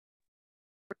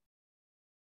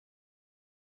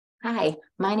Hi,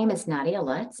 my name is Nadia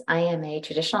Lutz. I am a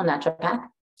traditional naturopath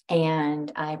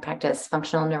and I practice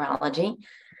functional neurology.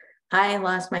 I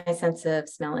lost my sense of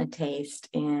smell and taste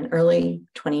in early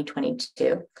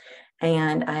 2022,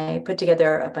 and I put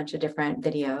together a bunch of different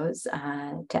videos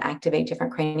to activate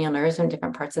different cranial nerves in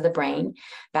different parts of the brain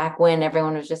back when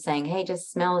everyone was just saying, hey,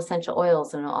 just smell essential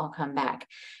oils and it'll all come back.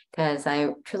 Because I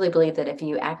truly believe that if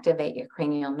you activate your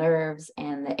cranial nerves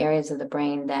and the areas of the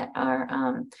brain that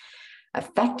are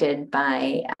affected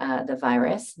by the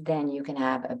virus, then you can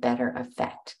have a better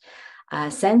effect.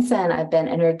 Since then, I've been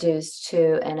introduced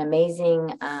to an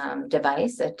amazing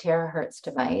device, a Terahertz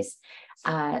device.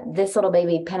 This little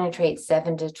baby penetrates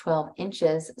 7 to 12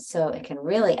 inches, so it can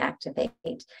really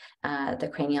activate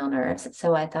the cranial nerves.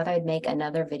 So I thought I'd make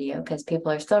another video because people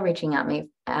are still reaching out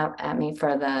at me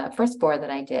for the first 4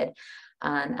 that I did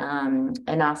on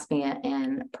anosmia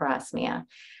and parosmia.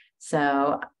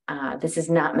 So this is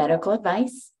not medical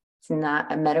advice. It's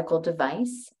not a medical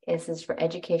device. This is for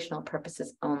educational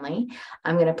purposes only.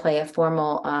 I'm going to play a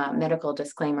formal medical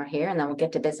disclaimer here, and then we'll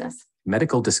get to business.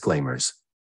 Medical disclaimers.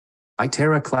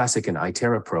 iTera Classic and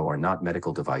iTera Pro are not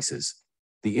medical devices.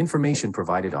 The information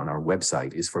provided on our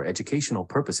website is for educational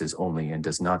purposes only and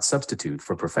does not substitute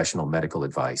for professional medical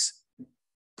advice.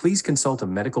 Please consult a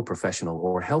medical professional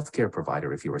or healthcare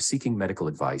provider if you are seeking medical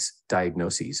advice,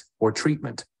 diagnoses, or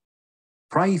treatment.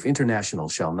 Praif International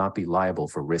shall not be liable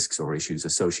for risks or issues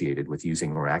associated with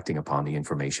using or acting upon the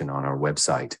information on our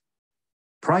website.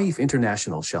 Praif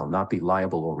International shall not be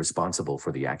liable or responsible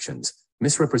for the actions,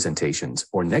 misrepresentations,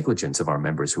 or negligence of our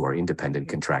members who are independent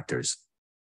contractors.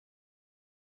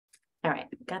 All right,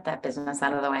 got that business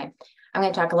out of the way. I'm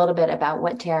going to talk a little bit about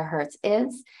what Terahertz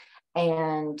is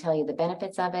and tell you the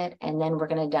benefits of it. And then we're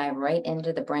going to dive right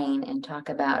into the brain and talk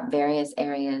about various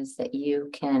areas that you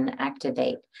can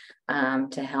activate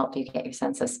to help you get your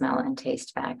sense of smell and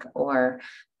taste back, or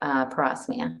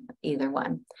parosmia, either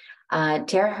one.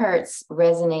 Terahertz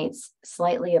resonates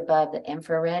slightly above the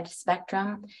infrared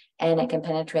spectrum, and it can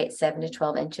penetrate 7 to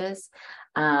 12 inches.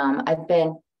 I've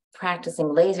been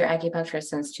practicing laser acupuncture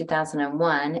since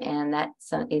 2001, and that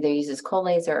either uses cold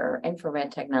laser or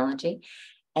infrared technology.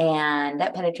 And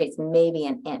that penetrates maybe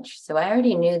an inch. So I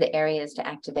already knew the areas to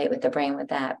activate with the brain with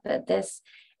that, but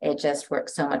it just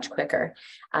works so much quicker.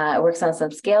 It works on some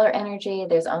scalar energy.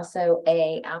 There's also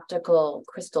a optical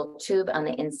crystal tube on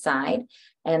the inside,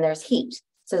 and there's heat.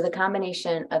 So the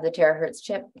combination of the Terahertz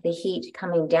chip, the heat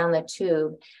coming down the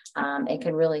tube, it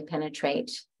can really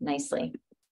penetrate nicely.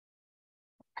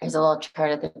 There's a little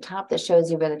chart at the top that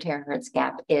shows you where the Terahertz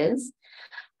gap is.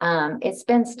 It's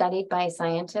been studied by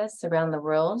scientists around the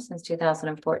world since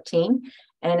 2014.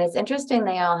 And it's interesting,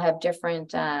 they all have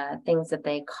different things that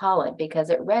they call it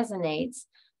because it resonates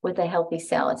with a healthy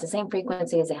cell. It's the same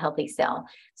frequency as a healthy cell.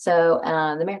 So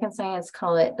the American scientists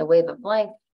call it the wave of life,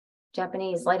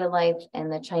 Japanese light of life,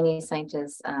 and the Chinese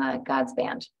scientists God's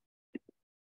band.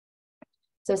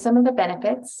 So some of the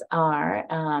benefits are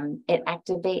it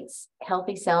activates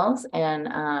healthy cells and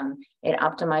it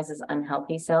optimizes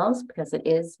unhealthy cells because it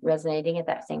is resonating at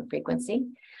that same frequency.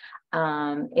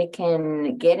 It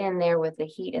can get in there with the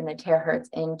heat and the terahertz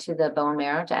into the bone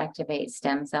marrow to activate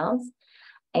stem cells.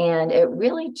 And it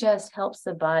really just helps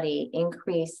the body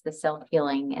increase the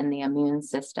self-healing and the immune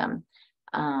system.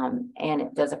 And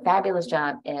it does a fabulous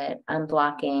job at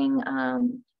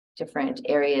unblocking different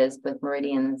areas with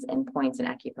meridians and points and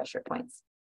acupressure points.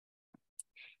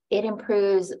 It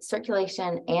improves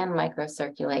circulation and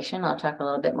microcirculation. I'll talk a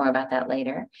little bit more about that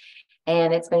later.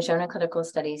 And it's been shown in clinical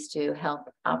studies to help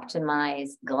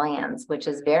optimize glands, which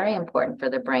is very important for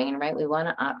the brain, right? We want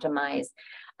to optimize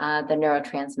the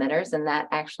neurotransmitters, and that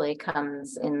actually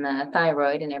comes in the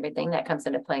thyroid and everything that comes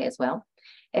into play as well.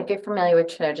 If you're familiar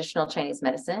with traditional Chinese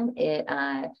medicine, it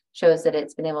shows that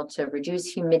it's been able to reduce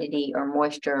humidity or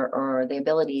moisture or the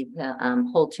ability to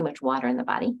hold too much water in the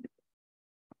body.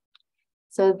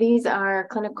 So these are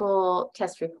clinical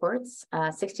test reports,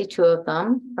 62 of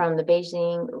them from the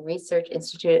Beijing Research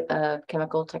Institute of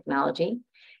Chemical Technology.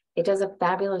 It does a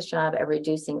fabulous job at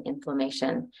reducing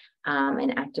inflammation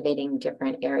and activating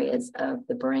different areas of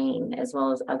the brain as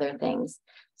well as other things.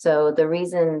 So the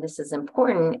reason this is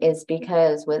important is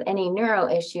because with any neuro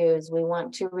issues, we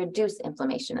want to reduce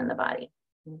inflammation in the body.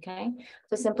 Okay,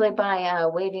 so simply by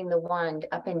waving the wand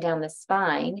up and down the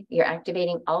spine, you're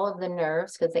activating all of the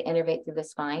nerves because they innervate through the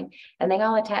spine, and they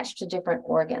all attach to different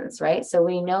organs, right? So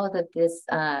we know that this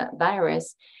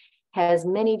virus has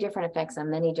many different effects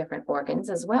on many different organs,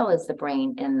 as well as the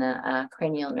brain and the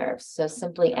cranial nerves. So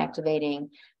simply activating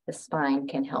the spine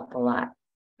can help a lot.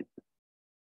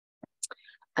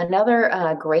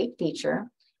 Another great feature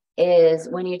is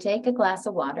when you take a glass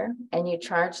of water and you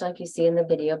charge, like you see in the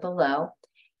video below,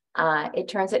 it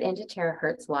turns it into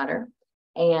terahertz water.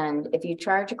 And if you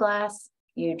charge a glass,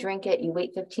 you drink it, you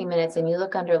wait 15 minutes, and you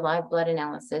look under live blood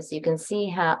analysis, you can see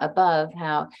how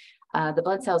the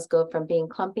blood cells go from being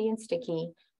clumpy and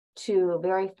sticky to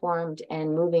very formed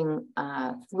and moving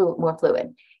more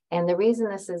fluid. And the reason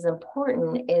this is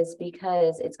important is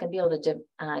because it's going to be able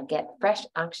to get fresh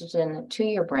oxygen to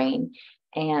your brain,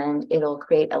 and it'll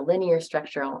create a linear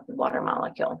structural water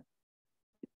molecule.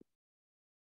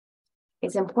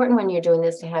 It's important when you're doing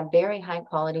this to have very high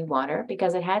quality water,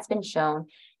 because it has been shown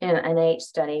in an NIH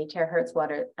study, terahertz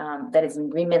water that is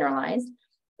remineralized,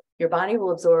 your body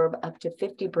will absorb up to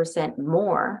 50%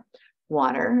 more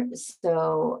water.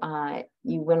 So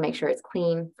you want to make sure it's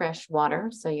clean, fresh water,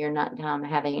 so you're not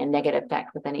having a negative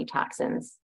effect with any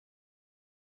toxins.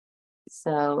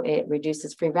 So it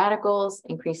reduces free radicals,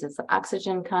 increases the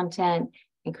oxygen content,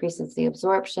 increases the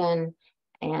absorption,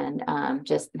 and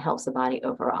just helps the body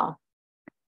overall.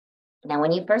 Now,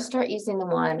 when you first start using the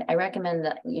wand, I recommend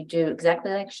that you do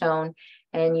exactly like shown,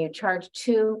 and you charge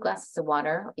 2 glasses of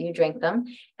water, you drink them,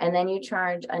 and then you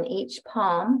charge on each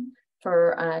palm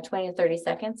for 20 to 30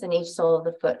 seconds, and each sole of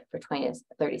the foot for 20 to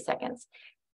 30 seconds.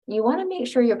 You want to make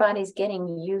sure your body's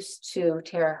getting used to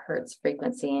terahertz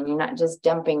frequency, and you're not just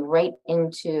dumping right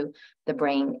into the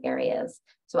brain areas.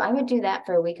 So I would do that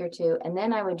for a week or 2, and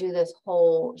then I would do this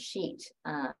whole sheet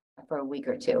for a week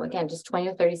or 2. Again, just 20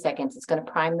 to 30 seconds. It's going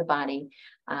to prime the body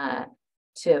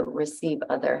to receive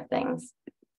other things.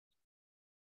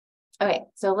 Okay,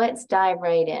 so let's dive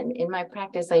right in. In my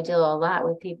practice, I deal a lot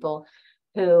with people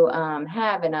who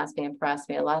have anosmia and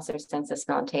parosmia, lost their sense of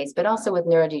smell and taste, but also with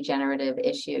neurodegenerative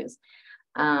issues.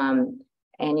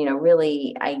 And,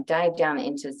 really, I dive down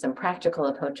into some practical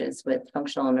approaches with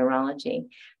functional neurology.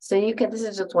 So this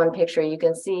is just one picture. You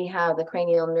can see how the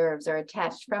cranial nerves are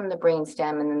attached from the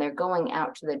brainstem, and then they're going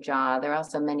out to the jaw. There are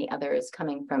also many others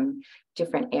coming from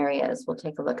different areas. We'll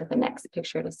take a look at the next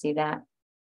picture to see that.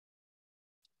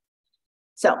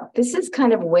 So this is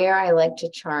kind of where I like to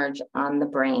charge on the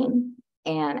brain.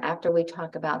 And after we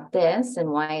talk about this and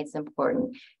why it's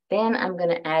important, then I'm going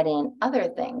to add in other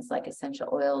things like essential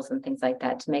oils and things like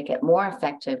that to make it more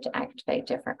effective to activate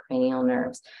different cranial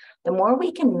nerves. The more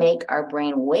we can make our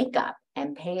brain wake up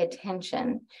and pay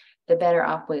attention, the better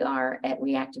off we are at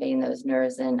reactivating those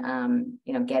nerves and,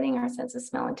 getting our sense of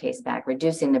smell and taste back,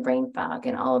 reducing the brain fog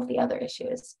and all of the other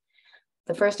issues.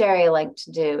 The first area I like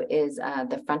to do is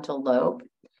the frontal lobe.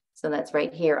 So that's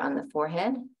right here on the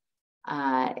forehead.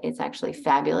 It's actually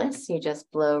fabulous. You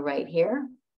just blow right here.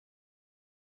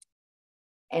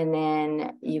 And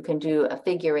then you can do a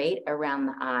figure 8 around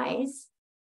the eyes.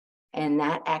 And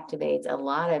that activates a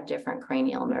lot of different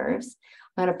cranial nerves.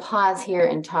 I'm going to pause here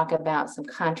and talk about some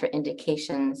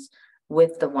contraindications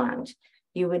with the wand.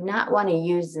 You would not want to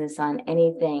use this on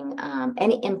anything,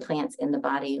 any implants in the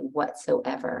body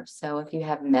whatsoever. So if you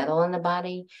have metal in the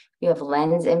body, you have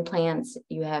lens implants,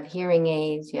 you have hearing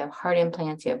aids, you have heart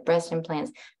implants, you have breast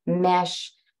implants,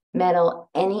 mesh, metal,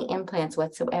 any implants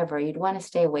whatsoever, you'd want to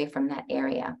stay away from that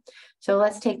area. So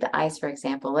let's take the eyes, for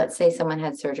example. Let's say someone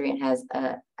had surgery and has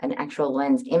an actual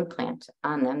lens implant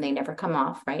on them. They never come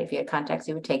off, right? If you had contacts,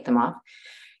 you would take them off.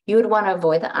 You would want to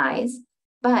avoid the eyes.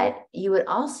 But you would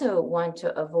also want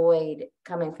to avoid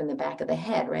coming from the back of the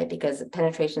head, right? Because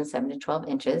penetration is 7 to 12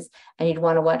 inches, and you'd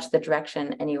want to watch the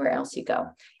direction anywhere else you go.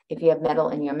 If you have metal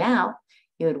in your mouth,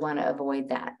 you would want to avoid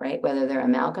that, right? Whether they're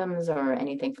amalgams or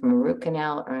anything from a root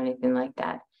canal or anything like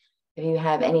that. If you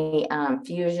have any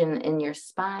fusion in your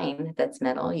spine that's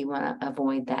metal, you want to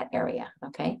avoid that area,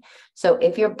 okay? So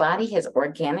if your body has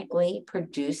organically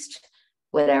produced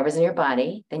whatever's in your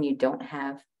body, then you don't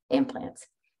have implants.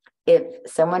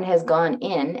 If someone has gone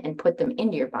in and put them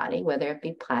into your body, whether it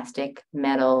be plastic,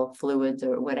 metal, fluids,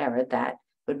 or whatever, that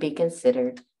would be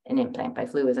considered an implant. By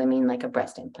fluids, I mean like a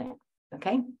breast implant,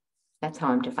 okay? That's how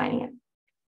I'm defining it.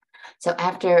 So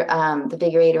after the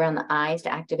figure 8 around the eyes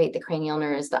to activate the cranial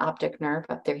nerves, the optic nerve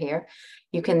up through here,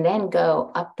 you can then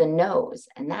go up the nose,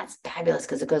 and that's fabulous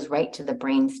because it goes right to the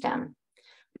brainstem.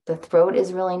 The throat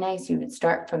is really nice. You would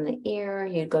start from the ear,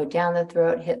 you'd go down the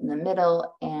throat, hit in the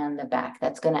middle and the back.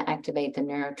 That's going to activate the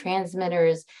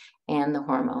neurotransmitters and the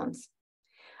hormones.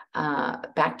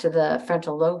 Back to the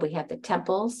frontal lobe, we have the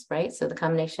temples, right? So the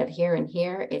combination of here and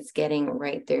here, it's getting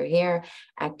right through here,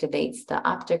 activates the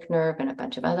optic nerve and a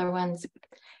bunch of other ones.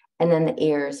 And then the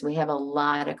ears, we have a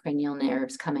lot of cranial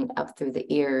nerves coming up through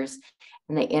the ears,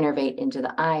 and they innervate into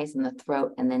the eyes and the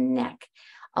throat and the neck.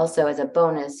 Also, as a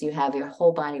bonus, you have your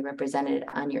whole body represented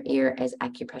on your ear as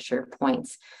acupressure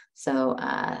points. So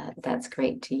that's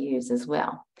great to use as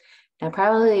well. And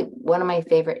probably one of my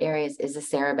favorite areas is the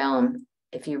cerebellum.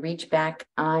 If you reach back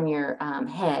on your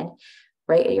head,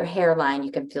 right at your hairline,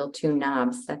 you can feel two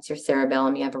knobs. That's your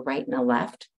cerebellum. You have a right and a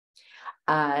left.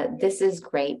 This is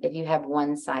great if you have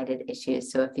one-sided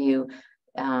issues. So if you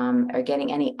are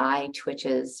getting any eye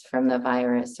twitches from the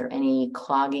virus or any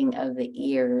clogging of the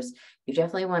ears, you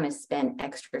definitely want to spend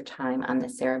extra time on the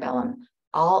cerebellum.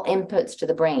 All inputs to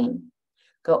the brain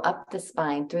go up the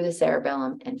spine through the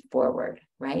cerebellum and forward,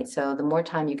 right? So the more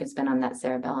time you can spend on that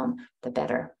cerebellum, the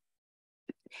better.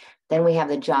 Then we have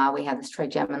the jaw. We have this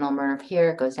trigeminal nerve here.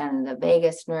 It goes down into the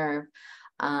vagus nerve.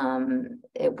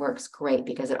 It works great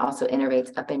because it also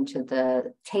innervates up into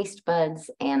the taste buds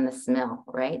and the smell,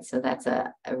 right? So that's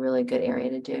a really good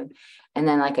area to do. And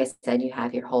then, like I said, you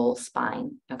have your whole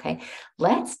spine, okay?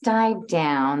 Let's dive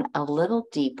down a little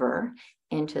deeper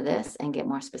into this and get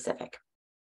more specific,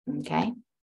 okay?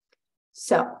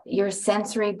 So your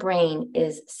sensory brain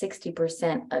is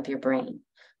 60% of your brain.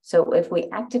 So if we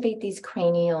activate these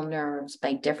cranial nerves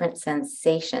by different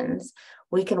sensations,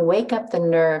 we can wake up the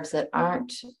nerves that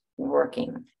aren't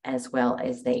working as well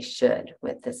as they should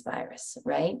with this virus,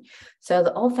 right? So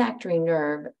the olfactory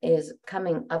nerve is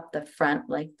coming up the front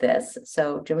like this.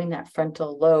 So doing that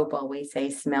frontal lobe while we say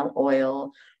smell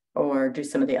oil or do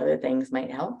some of the other things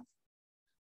might help.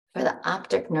 For the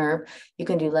optic nerve, you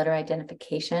can do letter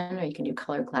identification or you can do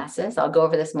colored glasses. I'll go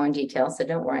over this more in detail, so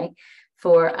don't worry.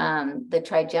 For the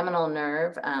trigeminal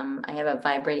nerve, I have a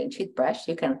vibrating toothbrush.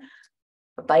 You can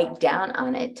bite down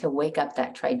on it to wake up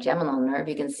that trigeminal nerve.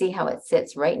 You can see how it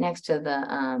sits right next to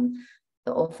the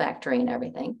olfactory and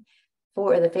everything.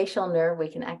 For the facial nerve, we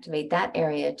can activate that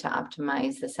area to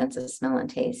optimize the sense of smell and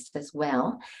taste as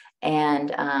well. And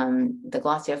the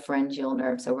glossopharyngeal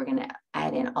nerve. So we're going to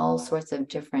add in all sorts of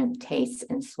different tastes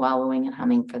and swallowing and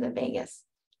humming for the vagus.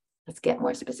 Let's get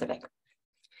more specific.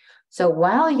 So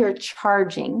while you're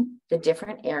charging the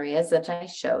different areas that I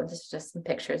showed, this is just some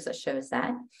pictures that shows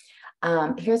that.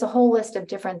 Here's a whole list of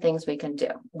different things we can do.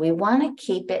 We want to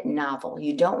keep it novel.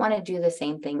 You don't want to do the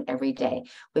same thing every day.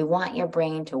 We want your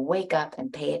brain to wake up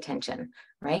and pay attention,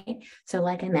 right? So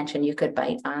like I mentioned, you could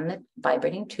bite on the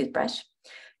vibrating toothbrush.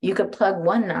 You could plug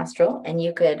one nostril and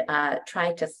you could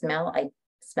try to smell. I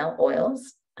smell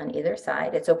oils on either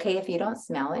side. It's okay if you don't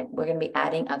smell it. We're going to be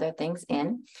adding other things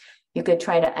in. You could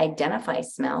try to identify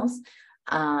smells.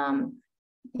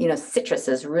 You know, citrus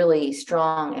is really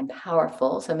strong and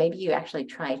powerful. So maybe you actually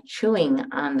try chewing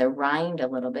on the rind a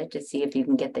little bit to see if you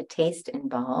can get the taste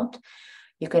involved.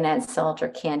 You can add salt or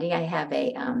candy. I have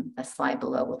a slide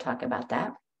below. We'll talk about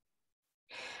that.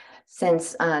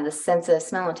 Since the sense of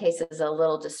smell and taste is a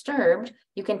little disturbed,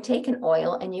 you can take an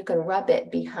oil and you can rub it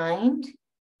behind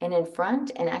and in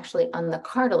front and actually on the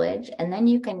cartilage. And then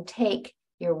you can take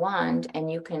your wand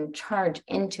and you can charge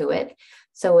into it.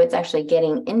 So it's actually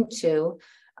getting into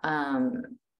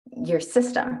your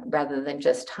system rather than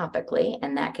just topically,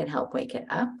 and that can help wake it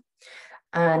up.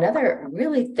 Another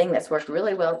really thing that's worked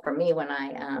really well for me when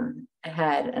I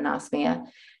had anosmia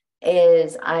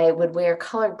is I would wear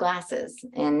colored glasses,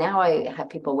 and now I have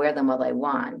people wear them while I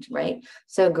wand, right?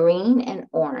 So green and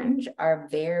orange are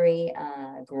very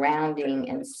grounding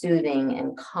and soothing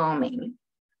and calming.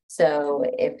 So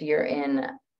if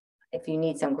you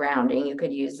need some grounding, you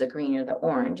could use the green or the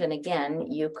orange. And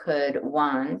again, you could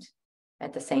wand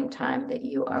at the same time that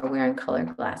you are wearing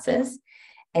colored glasses.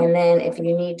 And then if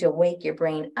you need to wake your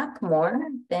brain up more,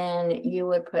 then you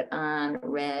would put on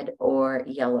red or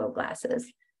yellow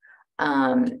glasses.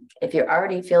 If you're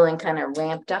already feeling kind of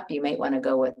ramped up, you might want to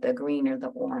go with the green or the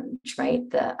orange, right?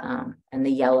 And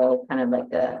the yellow, kind of like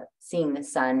seeing the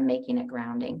sun, making it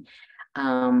grounding.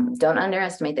 Don't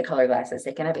underestimate the color glasses.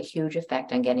 They can have a huge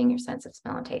effect on getting your sense of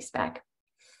smell and taste back.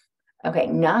 Okay,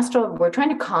 nostril, we're trying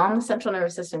to calm the central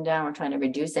nervous system down. We're trying to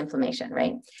reduce inflammation,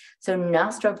 right? So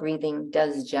nostril breathing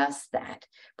does just that.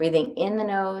 Breathing in the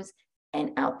nose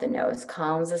and out the nose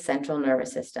calms the central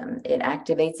nervous system. It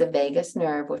activates the vagus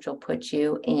nerve, which will put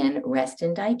you in rest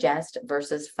and digest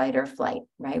versus fight or flight,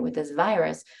 right? With this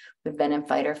virus, we've been in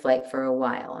fight or flight for a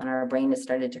while, and our brain has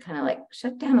started to kind of like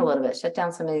shut down a little bit, shut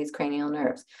down some of these cranial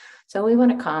nerves. So we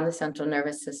want to calm the central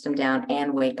nervous system down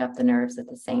and wake up the nerves at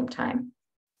the same time.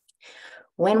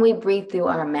 When we breathe through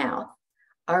our mouth,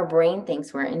 our brain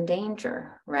thinks we're in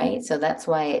danger, right? So that's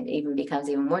why it even becomes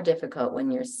even more difficult when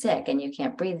you're sick and you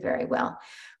can't breathe very well.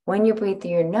 When you breathe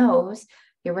through your nose,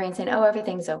 your brain's saying, oh,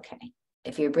 everything's okay.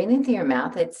 If you're breathing through your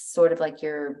mouth, it's sort of like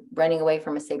you're running away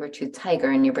from a saber-toothed tiger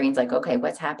and your brain's like, okay,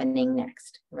 what's happening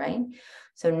next, right?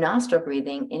 So nostril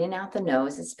breathing in and out the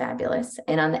nose is fabulous.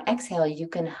 And on the exhale, you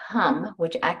can hum,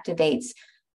 which activates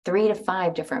 3 to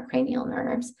 5 different cranial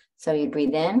nerves. So you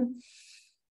breathe in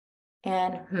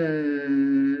and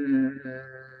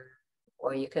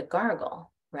or you could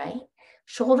gargle, right?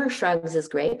 Shoulder shrugs is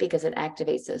great because it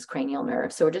activates those cranial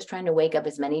nerves. So we're just trying to wake up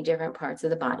as many different parts of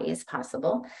the body as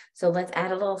possible. So let's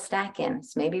add a little stack in.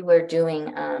 So maybe we're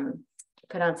doing,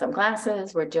 put on some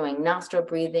glasses, we're doing nostril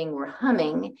breathing, we're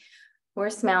humming, we're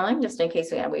smelling, just in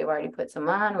case we've already put some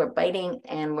on, we're biting,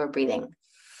 and we're breathing.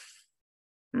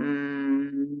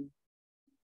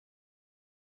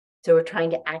 So we're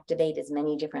trying to activate as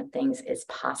many different things as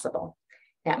possible.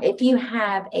 Now, if you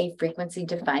have a frequency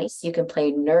device, you can play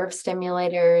nerve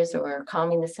stimulators or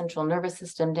calming the central nervous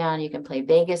system down. You can play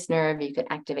vagus nerve. You can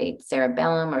activate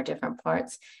cerebellum or different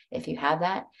parts if you have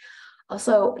that.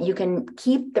 Also, you can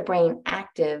keep the brain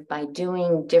active by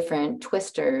doing different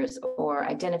twisters or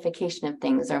identification of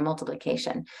things or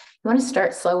multiplication. You want to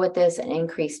start slow with this and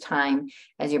increase time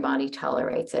as your body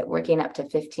tolerates it, working up to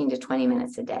 15 to 20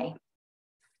 minutes a day.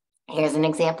 Here's an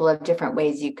example of different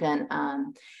ways you can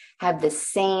have the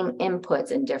same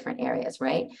inputs in different areas,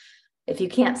 right? If you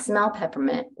can't smell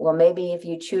peppermint, well, maybe if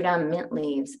you chewed on mint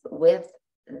leaves with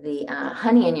the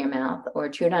honey in your mouth or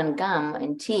chewed on gum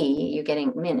and tea, you're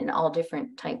getting mint in all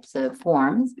different types of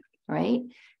forms, right?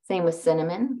 Same with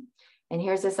cinnamon. And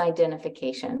here's this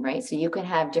identification, right? So you could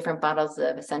have different bottles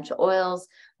of essential oils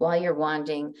while you're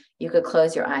wanding. You could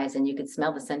close your eyes and you could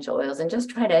smell the essential oils and just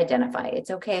try to identify it.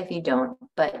 It's okay if you don't,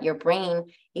 but your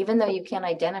brain, even though you can't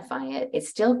identify it, it's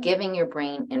still giving your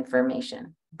brain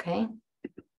information, okay?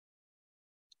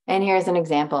 And here's an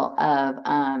example of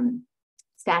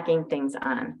stacking things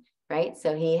on, right?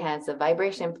 So he has a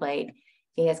vibration plate,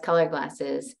 he has color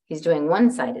glasses, he's doing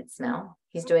one-sided smell,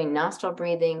 he's doing nostril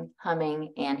breathing,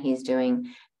 humming, and he's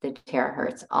doing the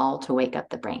terahertz, all to wake up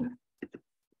the brain.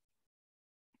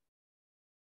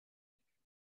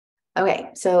 Okay,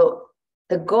 so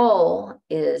the goal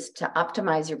is to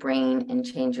optimize your brain and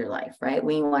change your life, right?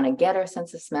 We want to get our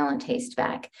sense of smell and taste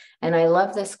back. And I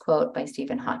love this quote by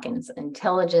Stephen Hawking: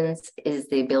 intelligence is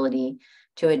the ability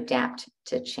to adapt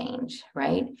to change,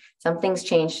 right? Something's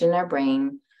changed in our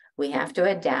brain. We have to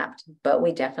adapt, but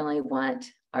we definitely want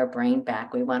our brain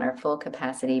back. We want our full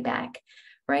capacity back,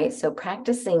 right? So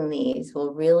practicing these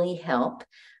will really help.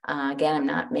 Again, I'm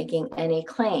not making any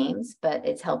claims, but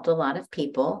it's helped a lot of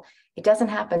people. It doesn't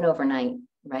happen overnight,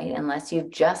 right? Unless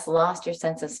you've just lost your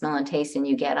sense of smell and taste and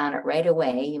you get on it right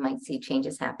away, you might see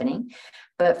changes happening.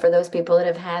 But for those people that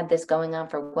have had this going on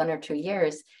for 1 or 2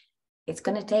 years, it's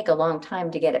going to take a long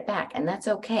time to get it back. And that's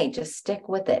okay. Just stick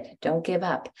with it. Don't give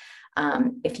up.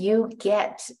 If you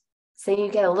say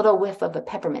you get a little whiff of a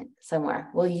peppermint somewhere,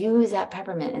 we'll use that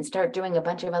peppermint and start doing a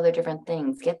bunch of other different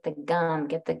things. Get the gum,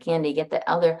 get the candy, get the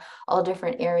all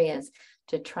different areas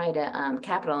to try to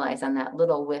capitalize on that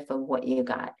little whiff of what you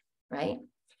got, right?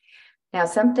 Now,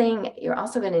 something you're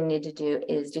also going to need to do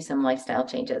is do some lifestyle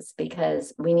changes,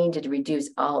 because we need to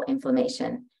reduce all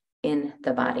inflammation in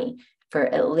the body for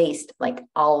at least like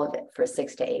all of it for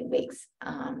 6 to 8 weeks.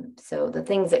 So the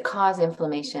things that cause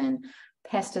inflammation: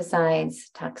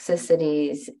 pesticides,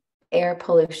 toxicities, air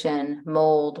pollution,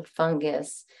 mold,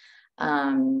 fungus,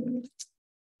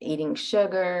 eating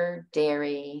sugar,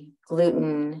 dairy,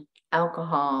 gluten,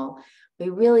 alcohol. We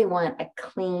really want a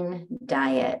clean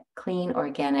diet, clean,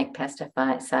 organic,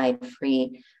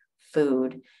 pesticide-free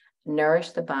food, nourish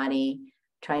the body,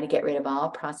 try to get rid of all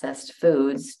processed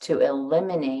foods to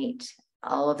eliminate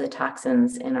all of the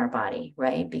toxins in our body,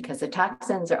 right? Because the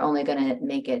toxins are only going to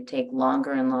make it take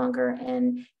longer and longer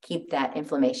and keep that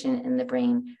inflammation in the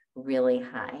brain really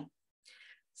high.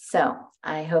 So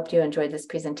I hope you enjoyed this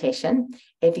presentation.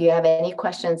 If you have any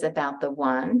questions about the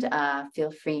wand, feel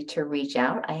free to reach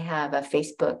out. I have a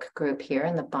Facebook group here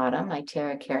in the bottom, my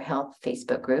Terahertz Health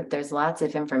Facebook group. There's lots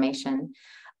of information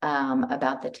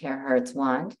about the Terahertz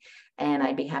wand, and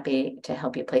I'd be happy to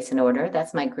help you place an order.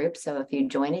 That's my group. So if you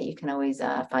join it, you can always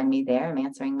find me there. I'm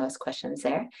answering most questions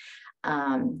there.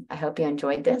 I hope you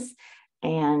enjoyed this,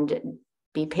 and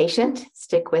be patient,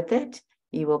 stick with it.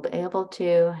 You will be able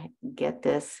to get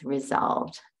this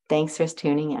resolved. Thanks for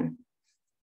tuning in.